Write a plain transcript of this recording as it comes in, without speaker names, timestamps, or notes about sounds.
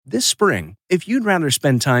This spring, if you'd rather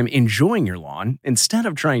spend time enjoying your lawn instead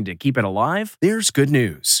of trying to keep it alive, there's good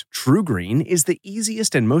news. TruGreen is the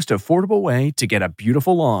easiest and most affordable way to get a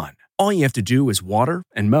beautiful lawn. All you have to do is water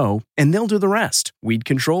and mow, and they'll do the rest. Weed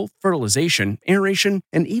control, fertilization, aeration,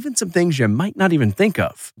 and even some things you might not even think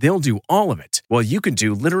of. They'll do all of it, while you can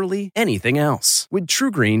do literally anything else. With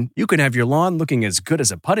TruGreen, you can have your lawn looking as good as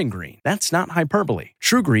a putting green. That's not hyperbole.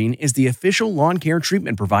 TruGreen is the official lawn care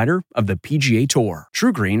treatment provider of the PGA Tour.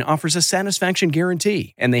 TruGreen offers a satisfaction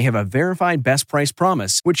guarantee, and they have a verified best price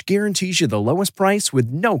promise, which guarantees you the lowest price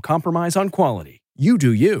with no compromise on quality. You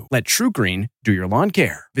do you. Let TruGreen do your lawn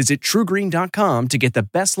care. Visit TruGreen.com to get the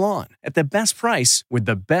best lawn at the best price with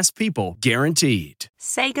the best people guaranteed.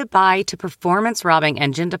 Say goodbye to performance-robbing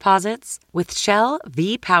engine deposits with Shell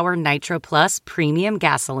V-Power Nitro Plus Premium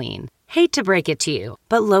Gasoline. Hate to break it to you,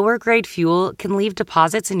 but lower-grade fuel can leave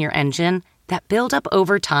deposits in your engine that build up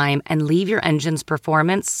over time and leave your engine's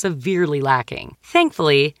performance severely lacking.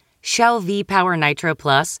 Thankfully, Shell V-Power Nitro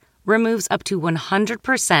Plus removes up to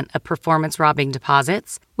 100% of performance-robbing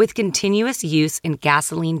deposits with continuous use in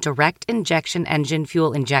gasoline direct injection engine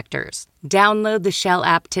fuel injectors. Download the Shell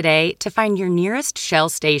app today to find your nearest Shell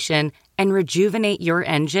station and rejuvenate your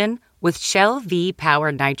engine with Shell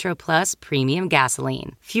V-Power Nitro Plus Premium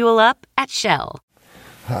Gasoline. Fuel up at Shell.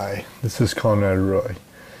 Hi, this is Conrad Roy,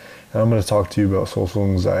 and I'm going to talk to you about social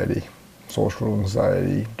anxiety. Social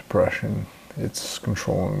anxiety, depression, it's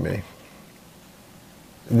controlling me.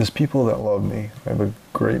 There's people that love me. I have a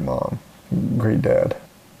great mom, great dad.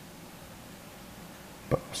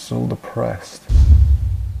 But I'm so depressed.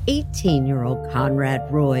 18-year-old Conrad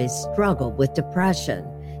Roy struggled with depression.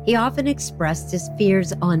 He often expressed his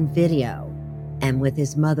fears on video and with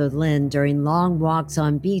his mother Lynn during long walks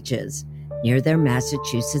on beaches near their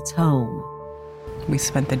Massachusetts home. We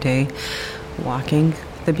spent the day walking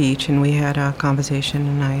the beach and we had a conversation,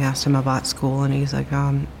 and I asked him about school, and he's like,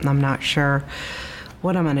 I'm not sure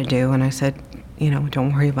what I'm gonna do. And I said,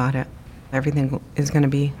 don't worry about it. Everything is gonna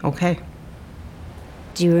be okay.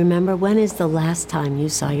 Do you remember when is the last time you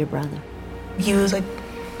saw your brother? He was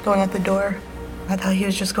going out the door. I thought he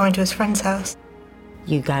was just going to his friend's house.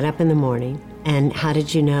 You got up in the morning, and how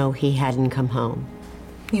did you know he hadn't come home?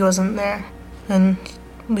 He wasn't there, and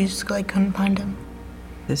we just couldn't find him.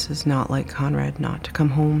 This is not like Conrad not to come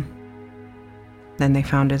home. Then they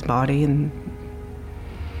found his body and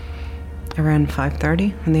around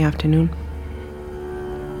 5:30 in the afternoon.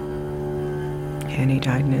 And he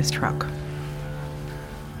died in his truck.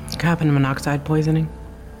 Carbon monoxide poisoning.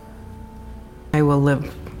 I will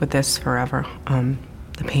live with this forever,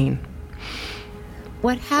 the pain.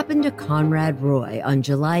 What happened to Conrad Roy on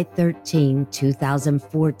July 13,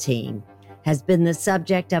 2014 has been the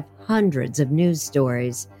subject of hundreds of news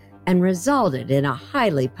stories and resulted in a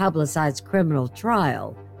highly publicized criminal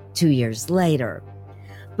trial 2 years later.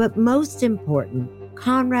 But most important,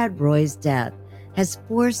 Conrad Roy's death has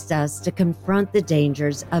forced us to confront the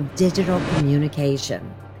dangers of digital communication,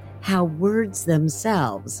 how words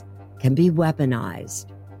themselves can be weaponized.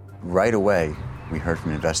 Right away, we heard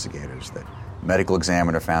from investigators that the medical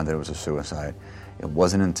examiner found that it was a suicide. It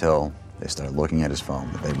wasn't until they started looking at his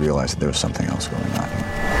phone that they realized that there was something else going on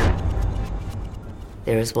here.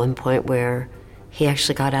 There was one point where he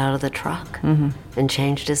actually got out of the truck and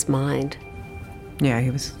changed his mind. Yeah,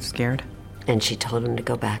 he was scared. And she told him to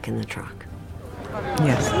go back in the truck.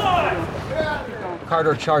 Yes.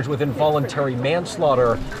 Carter charged with involuntary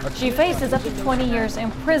manslaughter. She faces up to 20 years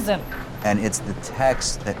in prison. And it's the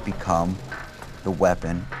texts that become the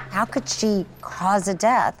weapon. How could she cause a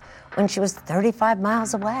death when she was 35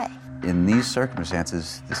 miles away? In these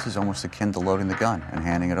circumstances, this is almost akin to loading the gun and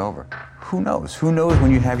handing it over. Who knows? Who knows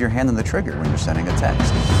when you have your hand on the trigger when you're sending a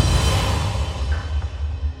text?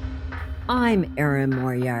 I'm Erin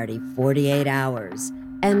Moriarty, 48 Hours,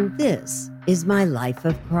 and this is my life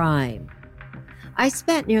of crime. I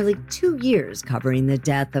spent nearly 2 years covering the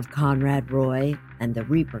death of Conrad Roy and the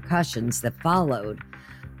repercussions that followed.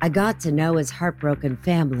 I got to know his heartbroken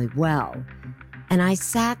family well, and I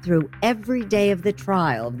sat through every day of the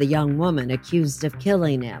trial of the young woman accused of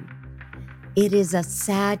killing him. It is a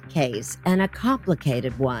sad case and a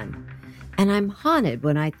complicated one, and I'm haunted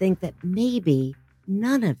when I think that maybe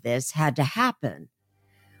none of this had to happen.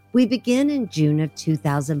 We begin in June of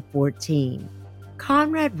 2014.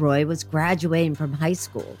 Conrad Roy was graduating from high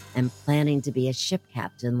school and planning to be a ship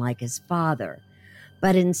captain like his father.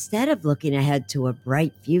 But instead of looking ahead to a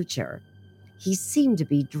bright future, he seemed to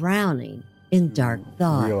be drowning in dark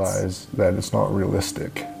thoughts. I realize that it's not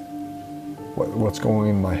realistic. What's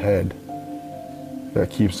going in my head that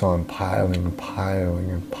keeps on piling and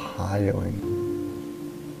piling and piling.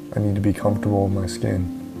 I need to be comfortable in my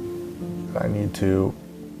skin. I need to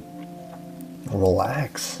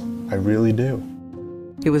relax. I really do.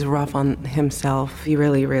 He was rough on himself. He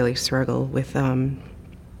really, really struggled with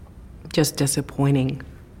just disappointing,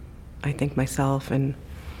 I think, myself and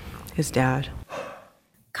his dad.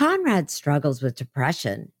 Conrad's struggles with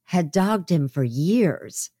depression had dogged him for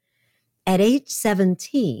years. At age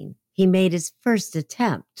 17, he made his first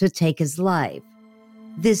attempt to take his life.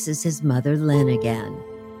 This is his mother, Lynn, again.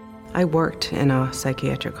 I worked in a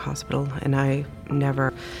psychiatric hospital, and I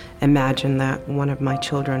never imagined that one of my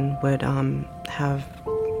children would have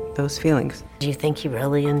those feelings. Do you think he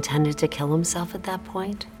really intended to kill himself at that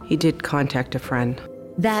point? He did contact a friend.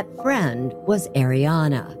 That friend was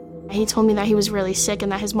Ariana. He told me that he was really sick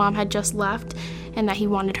and that his mom had just left and that he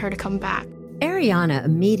wanted her to come back. Ariana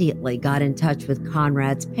immediately got in touch with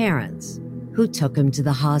Conrad's parents, who took him to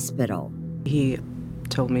the hospital. He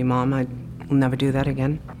told me, Mom, I will never do that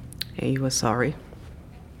again. He was sorry.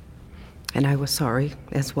 And I was sorry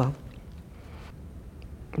as well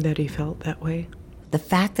that he felt that way. The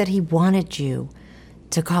fact that he wanted you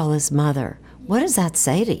to call his mother, what does that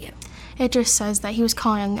say to you? It just says that he was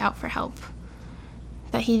calling out for help.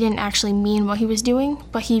 That he didn't actually mean what he was doing,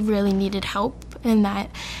 but he really needed help, and that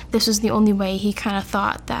this was the only way he kind of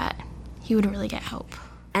thought that he would really get help.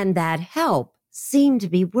 And that help seemed to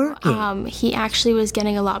be working. He actually was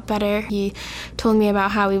getting a lot better. He told me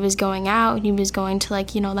about how he was going out, and he was going to,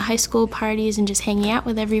 the high school parties and just hanging out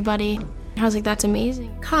with everybody. I was like, that's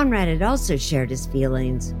amazing. Conrad had also shared his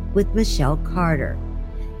feelings with Michelle Carter.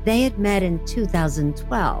 They had met in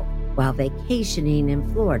 2012 while vacationing in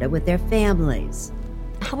Florida with their families.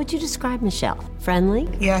 How would you describe Michelle? Friendly?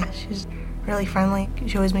 Yeah, she's really friendly.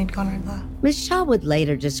 She always made Conrad laugh. Michelle would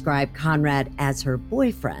later describe Conrad as her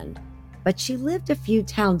boyfriend, but she lived a few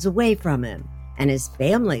towns away from him, and his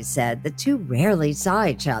family said the two rarely saw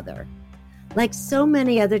each other. Like so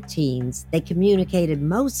many other teens, they communicated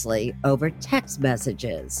mostly over text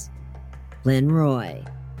messages. Lynn Roy.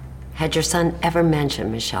 Had your son ever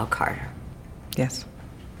mentioned Michelle Carter? Yes.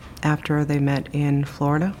 After they met in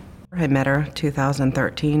Florida, I met her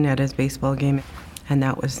 2013 at his baseball game, and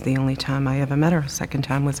that was the only time I ever met her. Second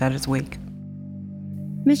time was at his wake.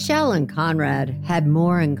 Michelle and Conrad had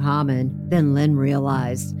more in common than Lynn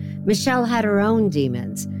realized. Michelle had her own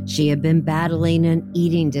demons. She had been battling an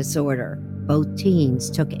eating disorder. Both teens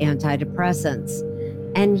took antidepressants.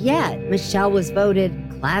 And yet, Michelle was voted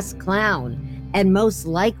class clown and most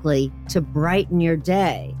likely to brighten your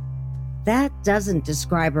day. That doesn't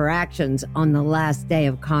describe her actions on the last day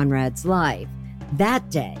of Conrad's life.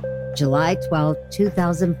 That day, July 12,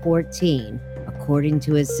 2014, according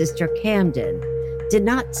to his sister Camden, did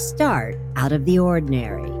not start out of the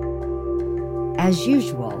ordinary. As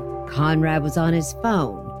usual, Conrad was on his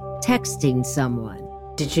phone, texting someone.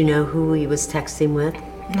 Did you know who he was texting with?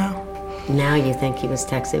 No. Now you think he was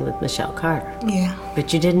texting with Michelle Carter. Yeah.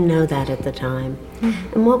 But you didn't know that at the time.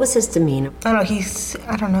 Mm-hmm. And what was his demeanor? I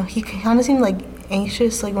don't know, he kind of seemed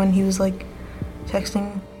anxious, when he was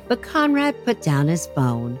texting. But Conrad put down his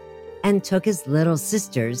phone and took his little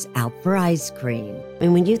sisters out for ice cream.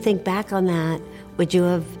 And when you think back on that, would you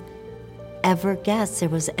have ever guessed there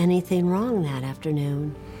was anything wrong that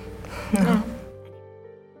afternoon? No.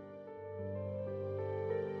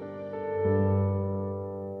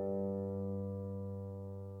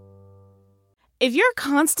 If you're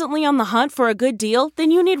constantly on the hunt for a good deal, then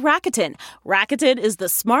you need Rakuten. Rakuten is the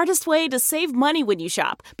smartest way to save money when you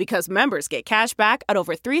shop because members get cash back at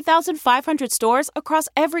over 3,500 stores across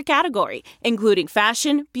every category, including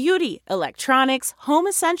fashion, beauty, electronics, home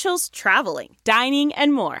essentials, traveling, dining,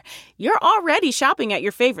 and more. You're already shopping at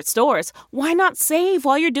your favorite stores. Why not save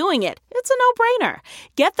while you're doing it? It's a no-brainer.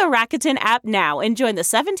 Get the Rakuten app now and join the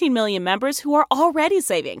 17 million members who are already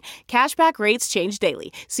saving. Cashback rates change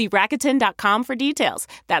daily. See Rakuten.com for details.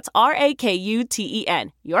 That's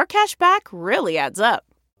Rakuten. Your cashback really adds up.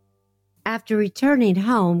 After returning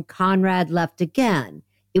home, Conrad left again.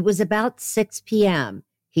 It was about 6 p.m.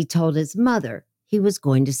 He told his mother he was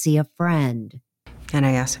going to see a friend. And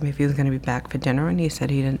I asked him if he was going to be back for dinner, and he said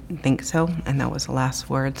he didn't think so, and that was the last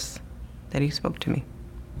words that he spoke to me.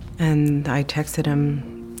 And I texted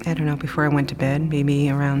him, I don't know, before I went to bed, maybe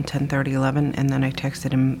around 10:30, 11, and then I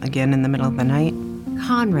texted him again in the middle of the night.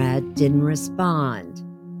 Conrad didn't respond.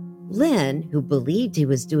 Lynn, who believed he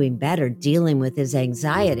was doing better dealing with his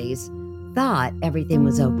anxieties, thought everything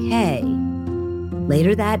was okay.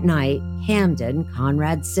 Later that night, Camden,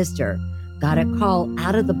 Conrad's sister, got a call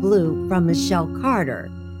out of the blue from Michelle Carter,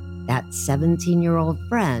 that 17-year-old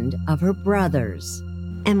friend of her brother's.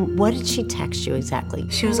 And what did she text you exactly?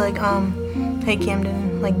 She was like, hey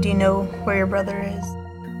Camden, do you know where your brother is?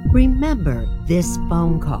 Remember this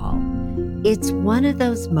phone call. It's one of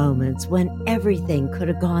those moments when everything could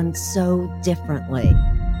have gone so differently.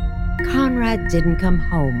 Conrad didn't come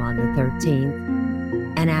home on the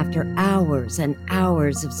 13th, and after hours and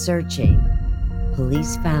hours of searching,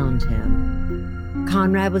 police found him.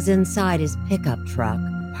 Conrad was inside his pickup truck,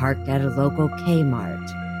 parked at a local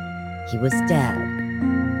Kmart. He was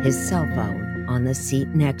dead, his cell phone on the seat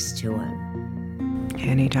next to him.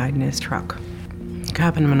 And he died in his truck.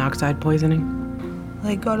 Carbon monoxide poisoning.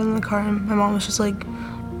 Like, got in the car and my mom was just like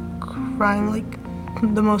crying,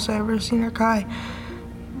 like the most I've ever seen her cry.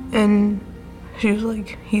 And she was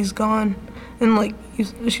like, he's gone. And like,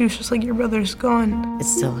 she was just like, your brother's gone. It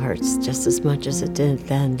still hurts just as much as it did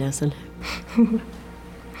then, doesn't it?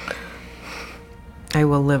 I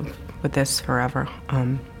will live with this forever,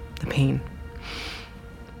 the pain.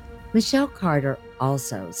 Michelle Carter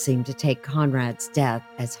also seemed to take Conrad's death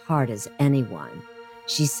as hard as anyone.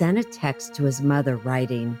 She sent a text to his mother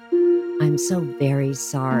writing, "I'm so very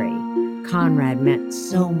sorry. Conrad meant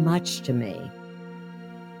so much to me."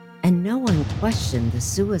 And no one questioned the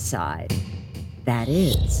suicide. That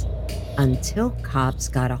is, until cops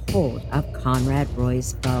got a hold of Conrad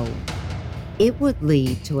Roy's phone. It would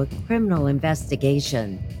lead to a criminal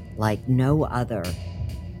investigation like no other.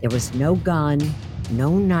 There was no gun,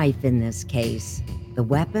 no knife in this case. The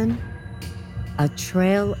weapon? A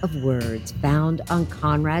trail of words found on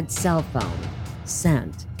Conrad's cell phone,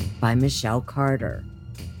 sent by Michelle Carter.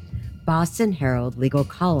 Boston Herald legal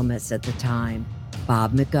columnist at the time,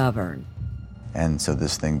 Bob McGovern. And so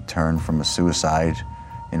this thing turned from a suicide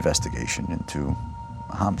investigation into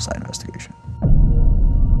a homicide investigation.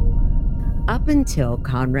 Up until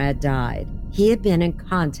Conrad died, he had been in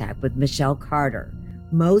contact with Michelle Carter,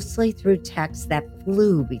 mostly through texts that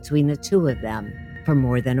flew between the two of them for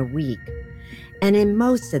more than a week. And in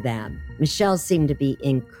most of them, Michelle seemed to be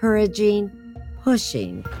encouraging,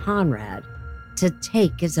 pushing Conrad to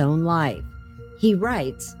take his own life. He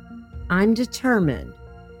writes, "I'm determined."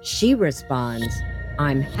 She responds,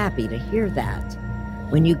 "I'm happy to hear that.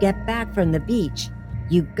 When you get back from the beach,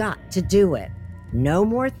 you got to do it. No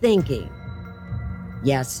more thinking."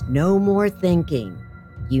 Yes, no more thinking.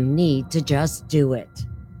 You need to just do it.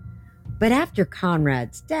 But after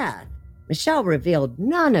Conrad's death, Michelle revealed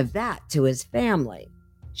none of that to his family.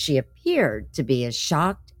 She appeared to be as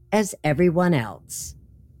shocked as everyone else.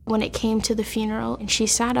 When it came to the funeral, and she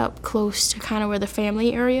sat up close to kind of where the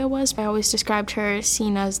family area was, I always described her as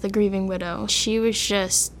seen as the grieving widow. She was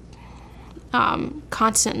just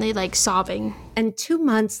constantly like sobbing. And 2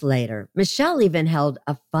 months later, Michelle even held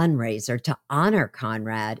a fundraiser to honor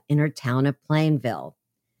Conrad in her town of Plainville.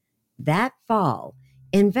 That fall,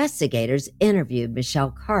 investigators interviewed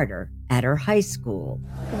Michelle Carter at her high school.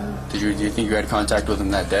 Do you think you had contact with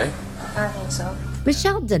him that day? I think so.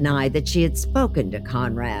 Michelle denied that she had spoken to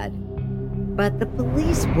Conrad, but the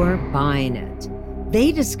police weren't buying it.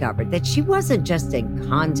 They discovered that she wasn't just in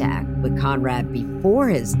contact with Conrad before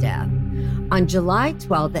his death. On July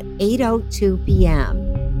 12th at 8:02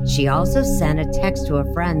 p.m., she also sent a text to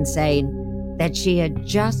a friend saying that she had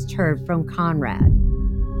just heard from Conrad.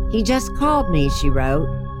 "He just called me," she wrote.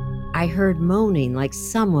 "I heard moaning like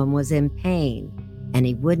someone was in pain, and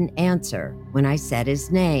he wouldn't answer when I said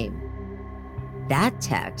his name." That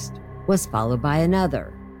text was followed by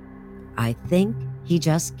another. "I think he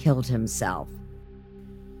just killed himself."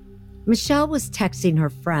 Michelle was texting her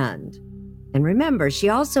friend. And remember, she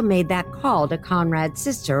also made that call to Conrad's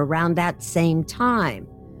sister around that same time.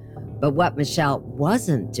 But what Michelle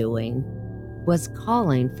wasn't doing was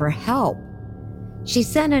calling for help. She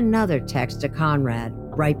sent another text to Conrad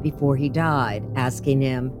right before he died, asking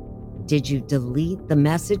him, "Did you delete the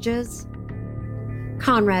messages?"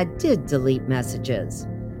 Conrad did delete messages,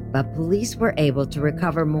 but police were able to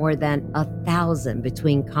recover more than 1,000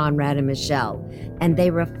 between Conrad and Michelle, and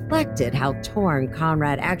they reflected how torn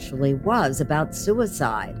Conrad actually was about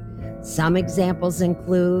suicide. Some examples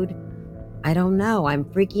include, "I don't know, I'm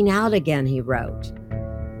freaking out again," he wrote.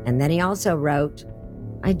 And then he also wrote,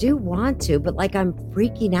 "I do want to, but like I'm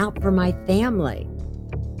freaking out for my family."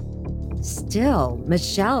 Still,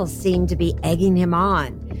 Michelle seemed to be egging him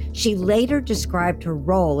on. She later described her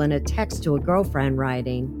role in a text to a girlfriend,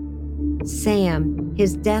 writing, "Sam,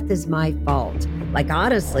 his death is my fault. Like,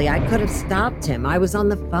 honestly, I could have stopped him. I was on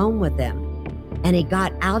the phone with him. And he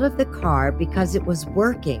got out of the car because it was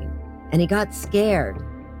working. And he got scared.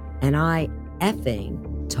 And I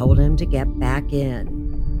effing told him to get back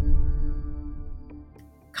in."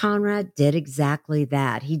 Conrad did exactly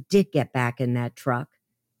that. He did get back in that truck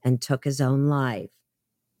and took his own life.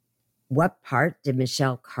 What part did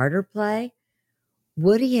Michelle Carter play?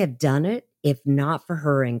 Would he have done it if not for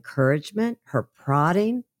her encouragement, her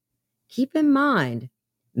prodding? Keep in mind,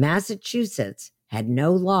 Massachusetts had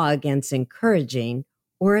no law against encouraging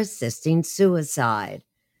or assisting suicide.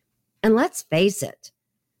 And let's face it,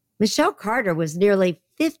 Michelle Carter was nearly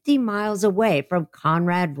 50 miles away from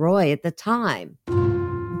Conrad Roy at the time.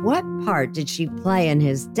 What part did she play in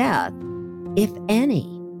his death, if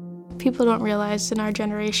any? People don't realize in our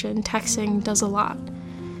generation, texting does a lot.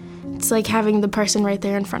 It's like having the person right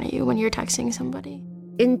there in front of you when you're texting somebody.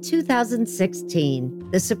 In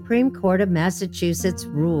 2016, the Supreme Court of Massachusetts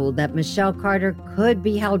ruled that Michelle Carter could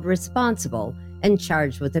be held responsible and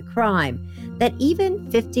charged with a crime, that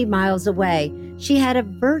even 50 miles away, she had a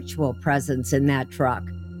virtual presence in that truck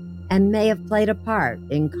and may have played a part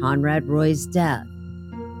in Conrad Roy's death.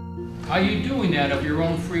 Are you doing that of your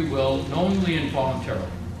own free will, knowingly and voluntarily?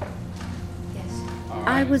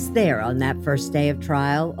 I was there on that first day of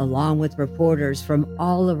trial, along with reporters from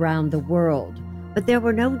all around the world. But there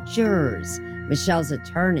were no jurors. Michelle's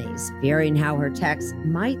attorneys, fearing how her text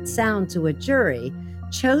might sound to a jury,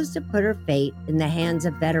 chose to put her fate in the hands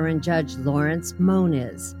of veteran Judge Lawrence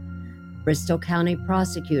Moniz. Bristol County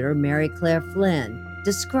Prosecutor Mary Claire Flynn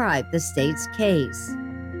described the state's case.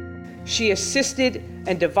 She assisted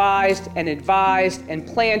and devised and advised and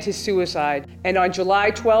planned his suicide. And on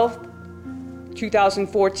July 12th,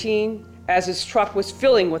 2014, as his truck was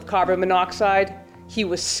filling with carbon monoxide, he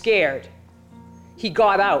was scared. He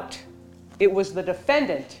got out. It was the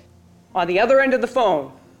defendant on the other end of the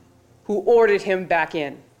phone who ordered him back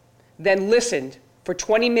in, then listened for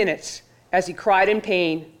 20 minutes as he cried in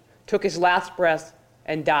pain, took his last breath,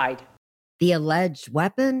 and died. The alleged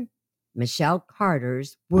weapon? Michelle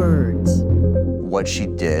Carter's words. What she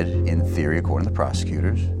did, in theory, according to the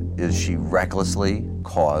prosecutors, is she recklessly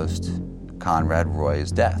caused Conrad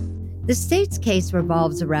Roy's death. The state's case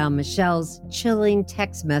revolves around Michelle's chilling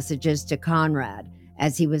text messages to Conrad,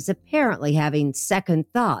 as he was apparently having second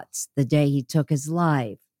thoughts the day he took his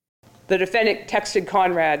life. The defendant texted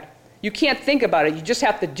Conrad, "You can't think about it, you just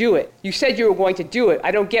have to do it. You said you were going to do it. I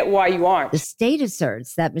don't get why you aren't." The state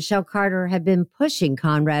asserts that Michelle Carter had been pushing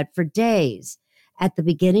Conrad for days. At the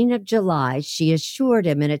beginning of July, she assured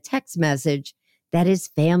him in a text message that his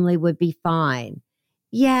family would be fine.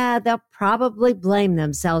 "Yeah, they'll probably blame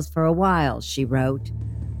themselves for a while," she wrote,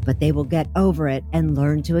 "but they will get over it and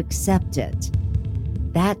learn to accept it."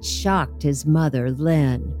 That shocked his mother,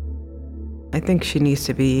 Lynn. I think she needs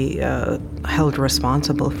to be held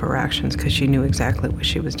responsible for her actions because she knew exactly what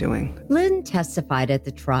she was doing. Lynn testified at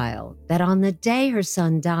the trial that on the day her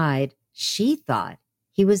son died, she thought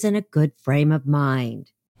he was in a good frame of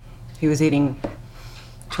mind. He was eating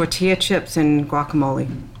tortilla chips and guacamole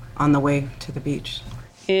on the way to the beach.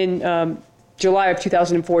 In July of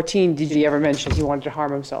 2014, did he ever mention he wanted to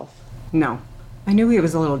harm himself? No. I knew he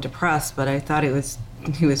was a little depressed, but I thought he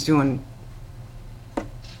was doing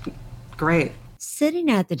great. Sitting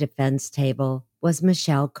at the defense table was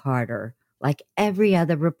Michelle Carter. Like every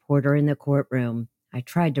other reporter in the courtroom, I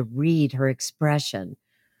tried to read her expression,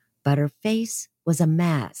 but her face was a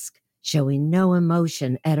mask, showing no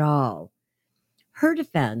emotion at all. Her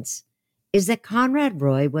defense is that Conrad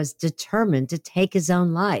Roy was determined to take his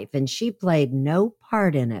own life, and she played no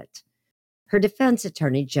part in it. Her defense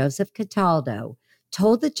attorney, Joseph Cataldo,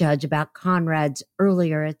 told the judge about Conrad's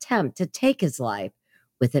earlier attempt to take his life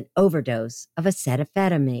with an overdose of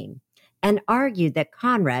acetaminophen, and argued that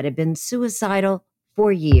Conrad had been suicidal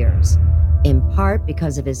for years, in part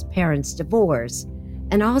because of his parents' divorce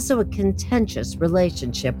and also a contentious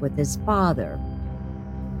relationship with his father.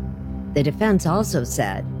 The defense also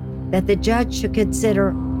said that the judge should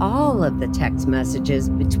consider all of the text messages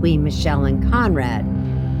between Michelle and Conrad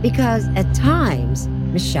because at times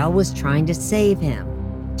Michelle was trying to save him,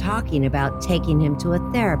 talking about taking him to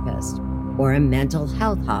a therapist or a mental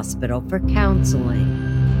health hospital for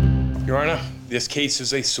counseling. Your Honor, this case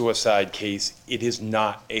is a suicide case. It is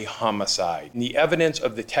not a homicide. And the evidence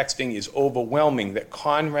of the texting is overwhelming that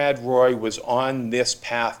Conrad Roy was on this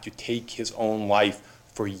path to take his own life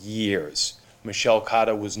for years. Michelle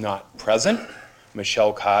Carter was not present.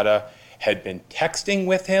 Michelle Carter had been texting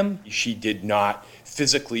with him. She did not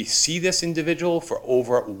physically see this individual for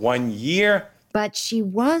over 1 year. But she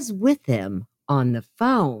was with him on the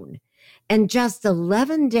phone. And just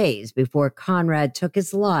 11 days before Conrad took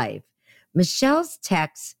his life, Michelle's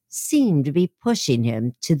texts seemed to be pushing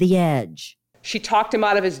him to the edge. She talked him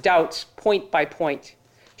out of his doubts, point by point.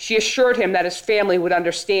 She assured him that his family would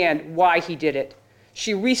understand why he did it.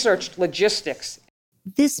 She researched logistics.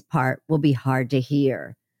 This part will be hard to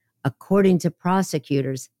hear. According to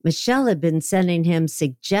prosecutors, Michelle had been sending him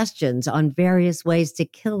suggestions on various ways to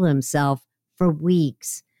kill himself for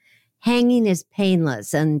weeks. Hanging is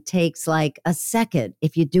painless and takes like a second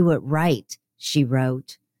if you do it right, she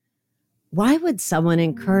wrote. Why would someone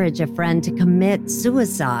encourage a friend to commit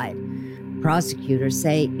suicide? Prosecutors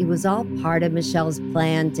say it was all part of Michelle's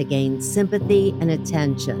plan to gain sympathy and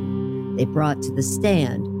attention. They brought to the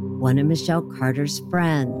stand one of Michelle Carter's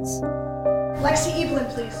friends. Lexi Evelyn,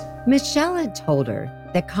 please. Michelle had told her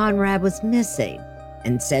that Conrad was missing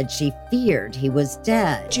and said she feared he was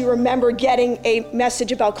dead. Do you remember getting a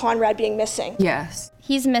message about Conrad being missing? Yes.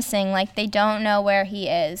 He's missing, like they don't know where he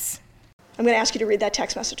is. I'm going to ask you to read that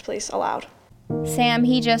text message, please, aloud. Sam,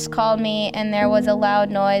 he just called me and there was a loud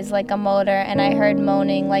noise like a motor and I heard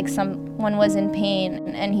moaning like someone was in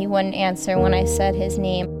pain and he wouldn't answer when I said his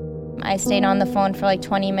name. I stayed on the phone for like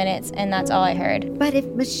 20 minutes and that's all I heard. But if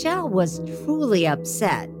Michelle was truly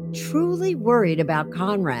upset, truly worried about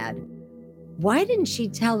Conrad, why didn't she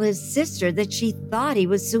tell his sister that she thought he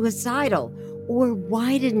was suicidal? Or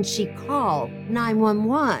why didn't she call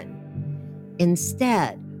 911?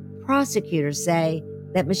 Instead, prosecutors say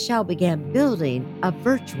that Michelle began building a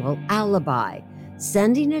virtual alibi,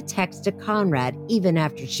 sending a text to Conrad even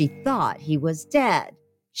after she thought he was dead.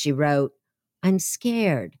 She wrote, "I'm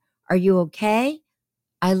scared. Are you okay?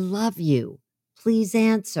 I love you. Please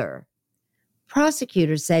answer."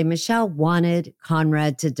 Prosecutors say Michelle wanted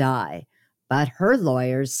Conrad to die, but her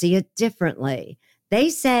lawyers see it differently. They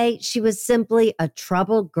say she was simply a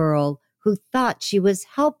troubled girl who thought she was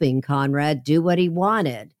helping Conrad do what he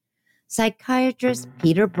wanted. Psychiatrist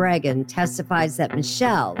Peter Bregan testifies that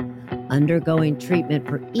Michelle, undergoing treatment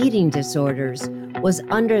for eating disorders, was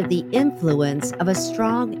under the influence of a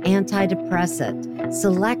strong antidepressant,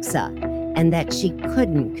 Celexa, and that she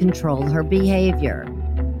couldn't control her behavior.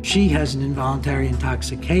 She has an involuntary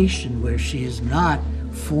intoxication where she is not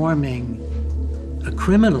forming a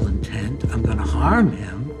criminal intent, I'm going to harm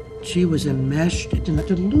him. She was enmeshed in a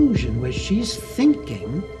delusion where she's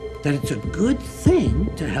thinking that it's a good thing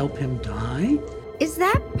to help him die. Is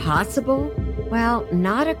that possible? Well,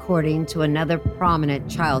 not according to another prominent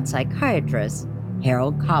child psychiatrist,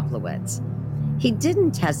 Harold Koplowitz. He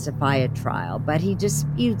didn't testify at trial, but he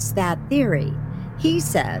disputes that theory. He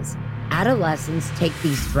says adolescents take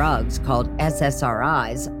these drugs called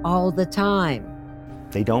SSRIs all the time.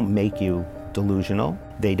 They don't make you delusional.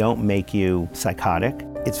 They don't make you psychotic.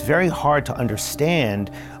 It's very hard to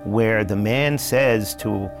understand where the man says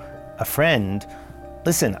to a friend,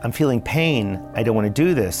 listen, I'm feeling pain. I don't want to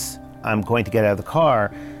do this. I'm going to get out of the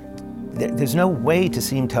car. There's no way to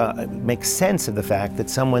seem to make sense of the fact that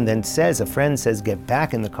someone then says, a friend says, get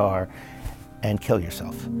back in the car and kill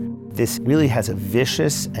yourself. This really has a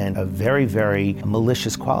vicious and a very, very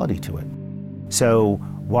malicious quality to it. So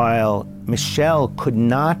while Michelle could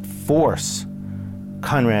not force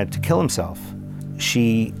Conrad to kill himself,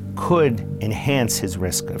 she could enhance his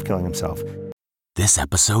risk of killing himself. This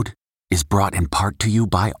episode is brought in part to you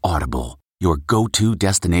by Audible, your go-to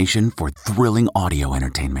destination for thrilling audio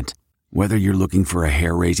entertainment. Whether you're looking for a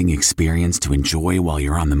hair-raising experience to enjoy while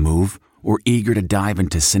you're on the move or eager to dive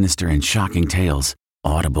into sinister and shocking tales,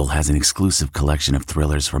 Audible has an exclusive collection of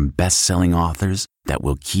thrillers from best-selling authors that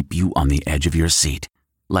will keep you on the edge of your seat.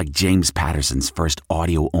 Like James Patterson's first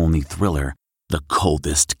audio-only thriller, The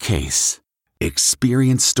Coldest Case.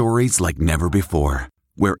 Experience stories like never before,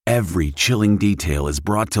 where every chilling detail is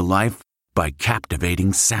brought to life by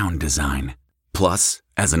captivating sound design. Plus,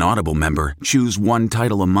 as an Audible member, choose one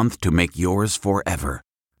title a month to make yours forever.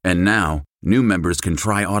 And now, new members can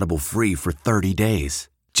try Audible free for 30 days.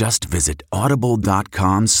 Just visit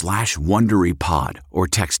audible.com/WonderyPod or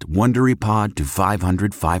text WonderyPod to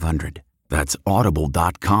 500-500. That's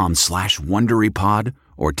audible.com/WonderyPod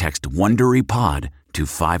or text WonderyPod to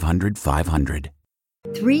 500-500.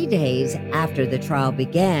 3 days after the trial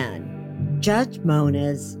began, Judge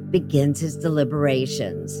Moniz begins his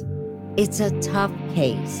deliberations. It's a tough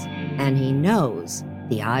case, and he knows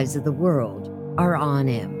the eyes of the world are on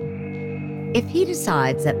him. If he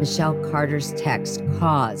decides that Michelle Carter's text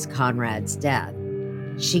caused Conrad's death,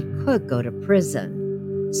 she could go to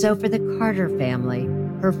prison. So for the Carter family,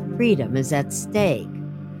 her freedom is at stake.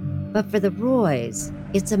 But for the Roys,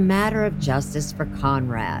 it's a matter of justice for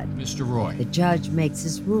Conrad. Mr. Roy. The judge makes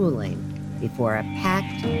his ruling before a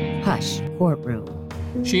packed, hushed courtroom.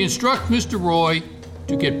 She instructs Mr. Roy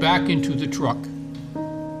to get back into the truck,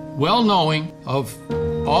 well knowing of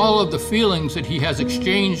all of the feelings that he has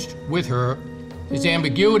exchanged with her, his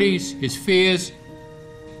ambiguities, his fears,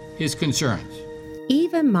 his concerns.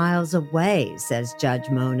 Even miles away, says Judge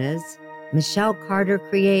Moniz, Michelle Carter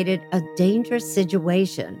created a dangerous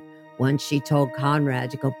situation once she told Conrad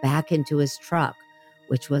to go back into his truck,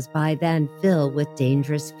 which was by then filled with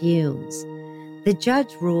dangerous fumes. The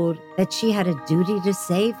judge ruled that she had a duty to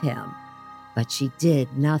save him, but she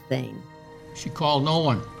did nothing. She called no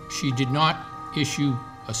one. She did not issue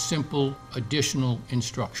a simple additional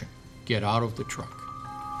instruction. Get out of the truck.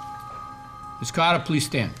 Ms. Carter, please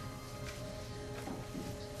stand.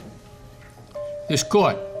 This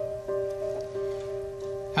court,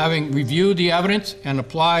 having reviewed the evidence and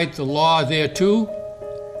applied the law thereto,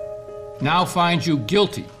 now finds you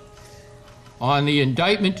guilty on the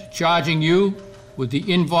indictment charging you with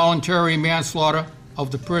the involuntary manslaughter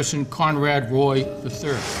of the person Conrad Roy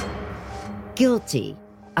III. Guilty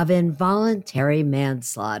of involuntary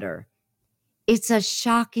manslaughter. It's a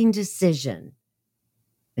shocking decision.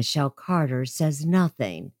 Michelle Carter says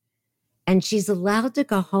nothing, and she's allowed to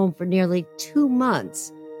go home for nearly 2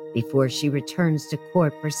 months before she returns to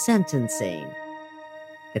court for sentencing.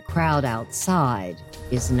 The crowd outside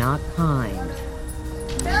is not kind.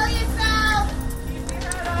 Fill yourself! Keep your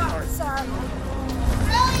head up! Sorry.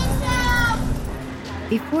 Fill yourself!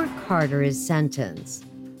 Before Carter is sentenced,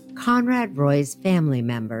 Conrad Roy's family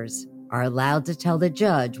members are allowed to tell the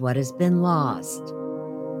judge what has been lost.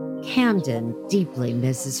 Camden deeply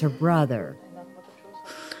misses her brother.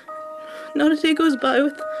 Not a day goes by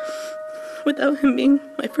without him being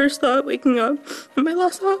my first thought waking up and my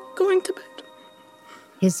last thought going to bed.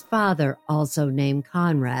 His father, also named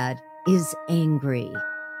Conrad, is angry.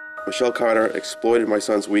 Michelle Carter exploited my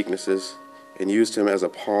son's weaknesses and used him as a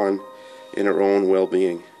pawn in her own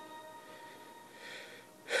well-being.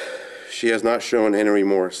 She has not shown any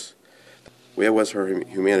remorse. Where was her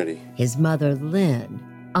humanity? His mother, Lynn,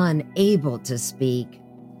 unable to speak,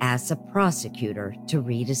 asks a prosecutor to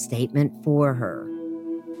read a statement for her.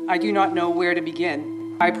 I do not know where to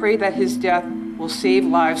begin. I pray that his death will save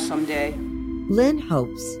lives someday. Lynn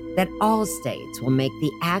hopes that all states will make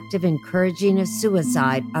the act of encouraging a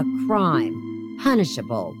suicide a crime,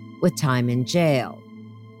 punishable with time in jail.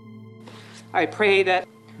 I pray that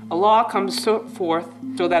a law comes forth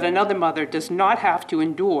so that another mother does not have to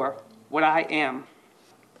endure what I am.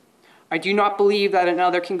 I do not believe that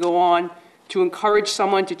another can go on to encourage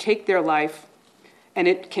someone to take their life, and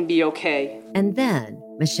it can be okay. And then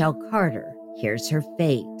Michelle Carter hears her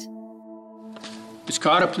fate. Ms.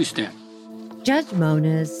 Carter, please stand. Judge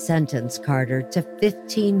Moniz sentenced Carter to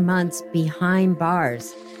 15 months behind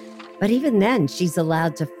bars. But even then, she's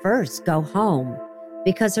allowed to first go home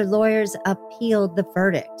because her lawyers appealed the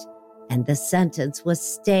verdict, and the sentence was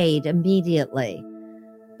stayed immediately.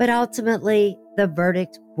 But ultimately, the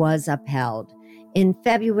verdict was upheld. In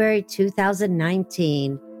February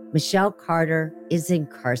 2019, Michelle Carter is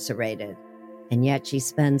incarcerated, and yet she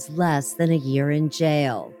spends less than a year in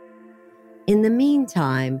jail. In the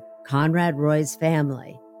meantime, Conrad Roy's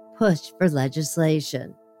family pushed for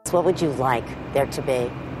legislation. What would you like there to be?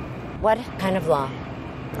 What kind of law?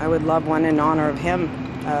 I would love one in honor of him,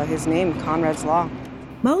 his name, Conrad's Law.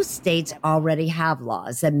 Most states already have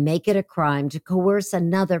laws that make it a crime to coerce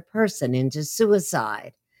another person into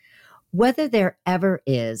suicide. Whether there ever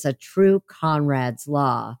is a true Conrad's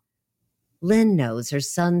Law, Lynn knows her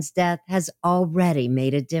son's death has already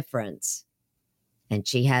made a difference. And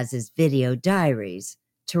she has his video diaries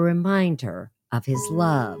to remind her of his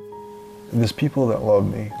love. There's people that love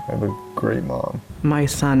me. I have a great mom. My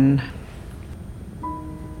son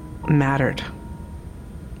mattered.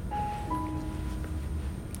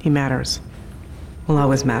 He matters. Will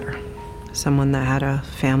always matter. Someone that had a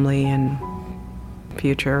family and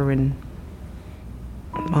future and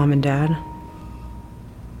mom and dad.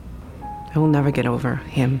 I will never get over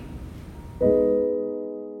him.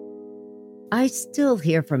 I still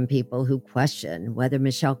hear from people who question whether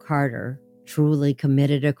Michelle Carter truly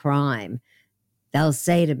committed a crime. They'll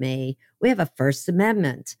say to me, we have a First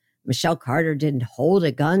Amendment. Michelle Carter didn't hold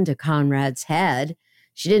a gun to Conrad's head.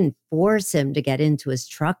 She didn't force him to get into his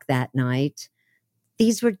truck that night.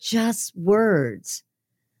 These were just words.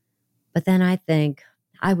 But then I think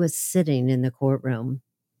I was sitting in the courtroom.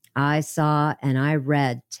 I saw and I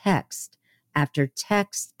read text after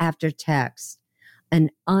text after text,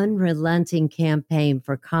 an unrelenting campaign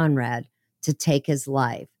for Conrad to take his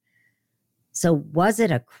life. So was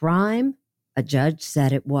it a crime? A judge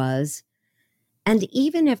said it was. And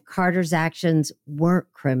even if Carter's actions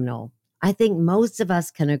weren't criminal, I think most of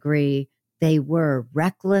us can agree they were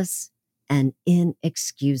reckless and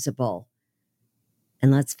inexcusable.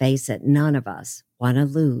 And let's face it, none of us want to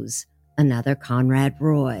lose another Conrad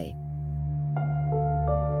Roy.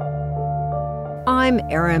 I'm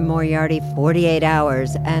Erin Moriarty, 48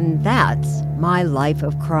 Hours, and that's my life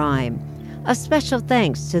of crime. A special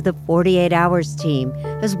thanks to the 48 Hours team,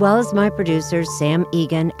 as well as my producers Sam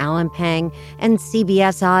Egan, Alan Pang, and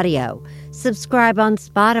CBS Audio. Subscribe on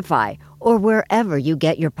Spotify or wherever you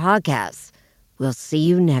get your podcasts. We'll see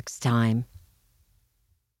you next time.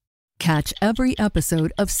 Catch every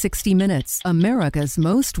episode of 60 Minutes, America's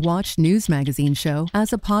most watched news magazine show,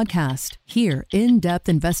 as a podcast. Hear in-depth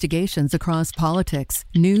investigations across politics,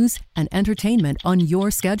 news, and entertainment on your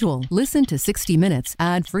schedule. Listen to 60 Minutes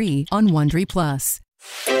ad-free on Wondery Plus.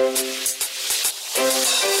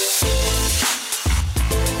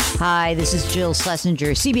 Hi, this is Jill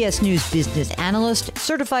Schlesinger, CBS News business analyst,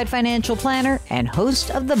 certified financial planner, and host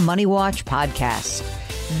of the Money Watch podcast.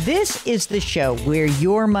 This is the show where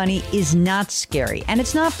your money is not scary and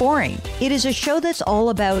it's not boring. It is a show that's all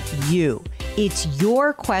about you. It's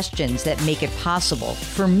your questions that make it possible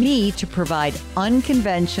for me to provide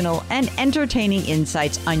unconventional and entertaining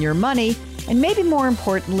insights on your money, and maybe more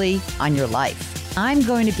importantly, on your life. I'm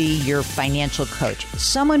going to be your financial coach,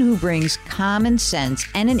 someone who brings common sense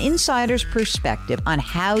and an insider's perspective on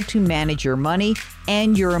how to manage your money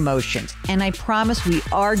and your emotions. And I promise we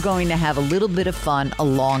are going to have a little bit of fun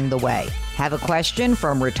along the way. Have a question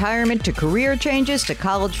from retirement to career changes to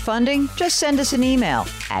college funding? Just send us an email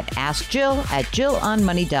at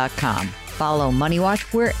askjill@jillonmoney.com. Follow Money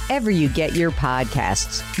Watch wherever you get your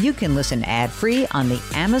podcasts. You can listen ad-free on the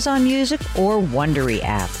Amazon Music or Wondery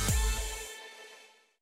app.